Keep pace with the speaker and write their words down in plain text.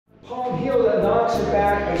heel that knocks her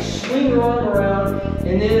back. I swing her arm around,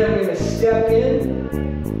 and then I'm going to step in,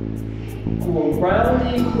 go around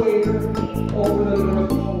the equator, over the North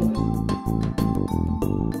Pole.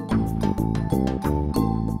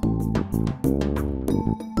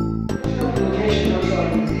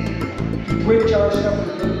 Break gyroscopic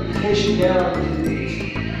down into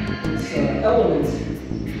its elements.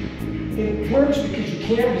 It works because you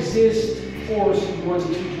can't resist force in one of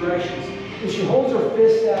two directions. If she holds her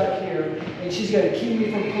fist out here and she's got to keep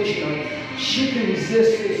me from pushing her, she can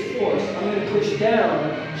resist this force. I'm going to push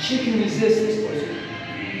down. She can resist this force.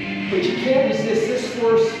 But you can't resist this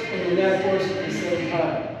force and then that force at the same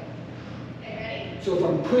time. So if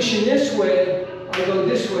I'm pushing this way, I go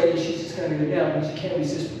this way, and she's just going to go down because you can't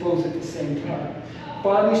resist both at the same time.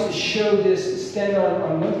 Bob used to show this, stand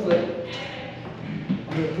on one foot.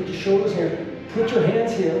 I'm going to put your shoulders here. Put your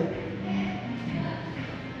hands here.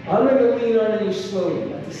 I'm going to lean on you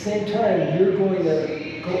slowly. At the same time, you're going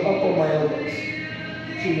to go up on my elbows.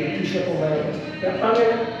 So you're going to push up on my elbows. Now I'm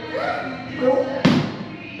going to go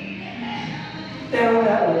down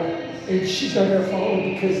that way. And she's not going to follow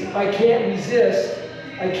because I can't resist.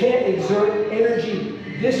 I can't exert energy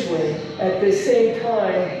this way. At the same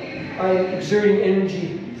time, I'm exerting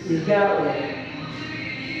energy that way.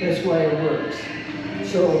 That's why it works.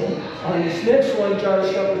 So on this next one,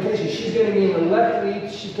 gyroscopic rotation, she's going to be in the left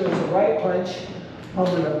lead. She throws a right punch. I'm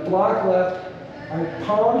going to block left. I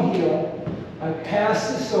palm heel. I pass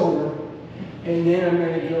this over. And then I'm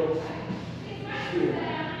going to go here.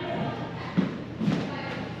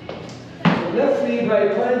 So left lead,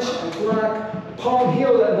 right punch. I block. Palm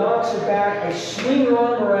heel that knocks her back. I swing her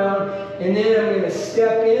arm around, and then I'm going to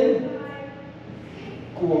step in,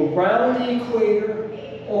 go around the equator,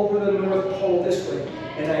 over the North Pole this way.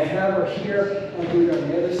 And I have her here. I'll do it on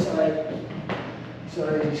the other side. So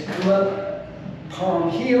I just come up, palm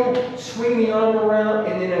heel, swing the arm around,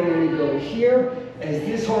 and then I'm going to go here. As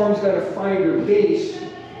this arm's got to find her base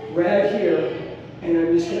right here, and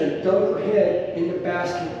I'm just going to dunk her head in the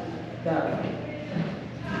basket that way.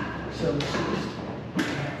 So it's just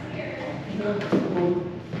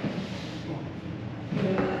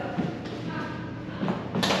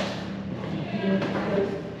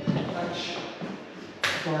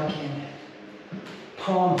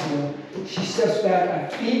palm heel. She steps back,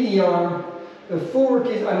 I feed the arm. The footwork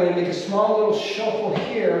is I'm going to make a small little shuffle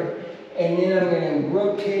here, and then I'm going to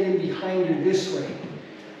rotate it behind her this way.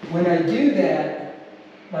 When I do that,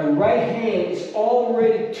 my right hand is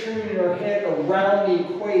already turning her head around the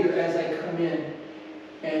equator as I come in,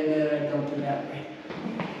 and then I dump her that way.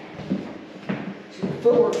 So the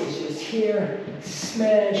footwork is just here,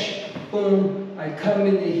 smash, boom. I come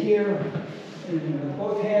into here, and with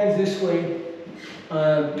both hands this way,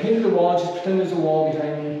 pin to the wall, just pretend there's a wall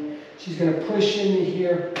behind me. She's going to push into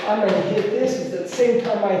here. I'm going to hit this at the same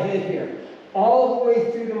time I hit here. All the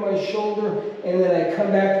way through to my shoulder, and then I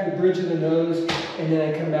come back to the bridge of the nose, and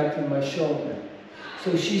then I come back to my shoulder.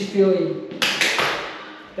 So she's feeling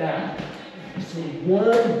that. So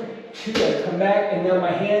 1, 2, I come back, and now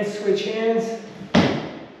my hands switch hands.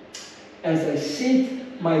 As I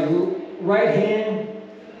seat, my right hand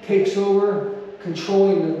takes over,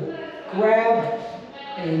 controlling the grab,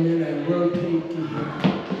 and then I rotate to here.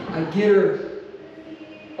 I get her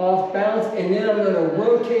off balance, and then I'm going to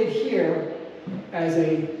rotate here as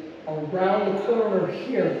around the corner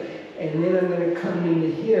here, and then I'm going to come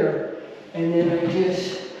into here, and then I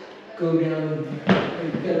just go down a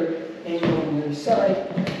better angle on the other side.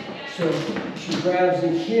 So she grabs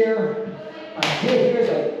it here, I hit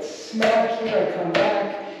here, I smack here, I come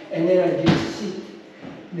back, and then I just seat.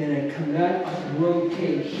 Then I come back, I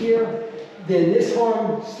rotate here. Then this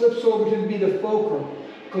arm slips over to be the fulcrum,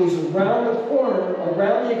 goes around the corner,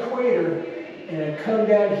 around the equator, and I come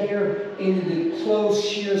down here into the closed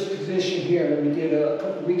shears position here that we did a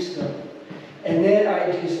couple weeks ago. And then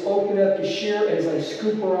I just open up the shear as I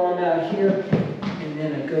scoop her arm out here, and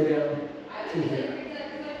then I go down to here.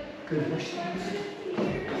 Good push.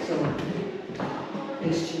 So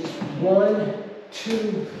it's just 1,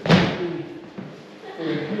 2, 3, 4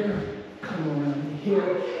 here, come around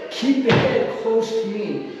here. Keep the head close to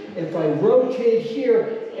me. If I rotate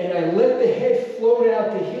here and I let the head float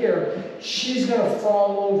out to here, she's going to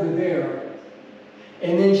fall over there.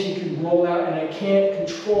 And then she can roll out, and I can't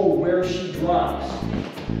control where she drops.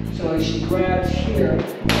 So as she grabs here,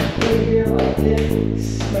 I hit here, I hit,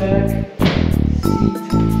 smack, seat,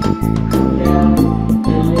 come down,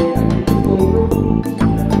 and then I get over,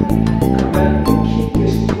 come back and keep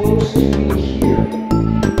this close to me here.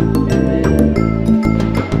 And then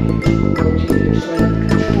rotate so I can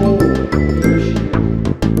control where she goes.